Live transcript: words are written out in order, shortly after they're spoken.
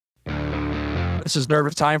This is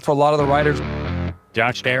nervous time for a lot of the riders.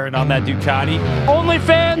 Josh Herrin on that Ducati.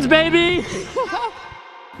 OnlyFans, baby!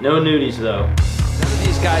 No nudies though. None of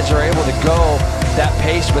these guys are able to go that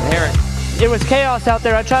pace with Herrin. It was chaos out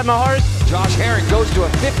there. I tried my hardest. Josh Herrin goes to a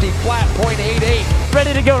 50 flat .88.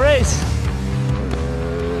 Ready to go race.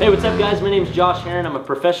 Hey, what's up guys? My name's Josh Herrin. I'm a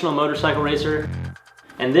professional motorcycle racer.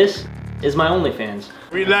 And this is my OnlyFans.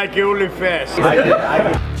 We like OnlyFans.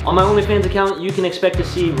 On my OnlyFans account, you can expect to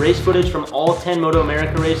see race footage from all 10 Moto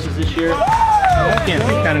America races this year. I can't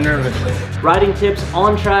be kind of nervous. Riding tips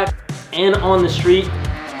on track and on the street.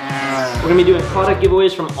 We're gonna be doing product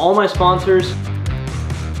giveaways from all my sponsors.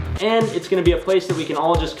 And it's gonna be a place that we can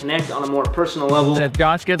all just connect on a more personal level. If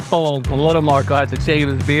Josh gets pulled, a little more glad to shave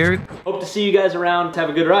his beard. Hope to see you guys around. Have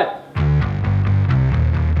a good ride.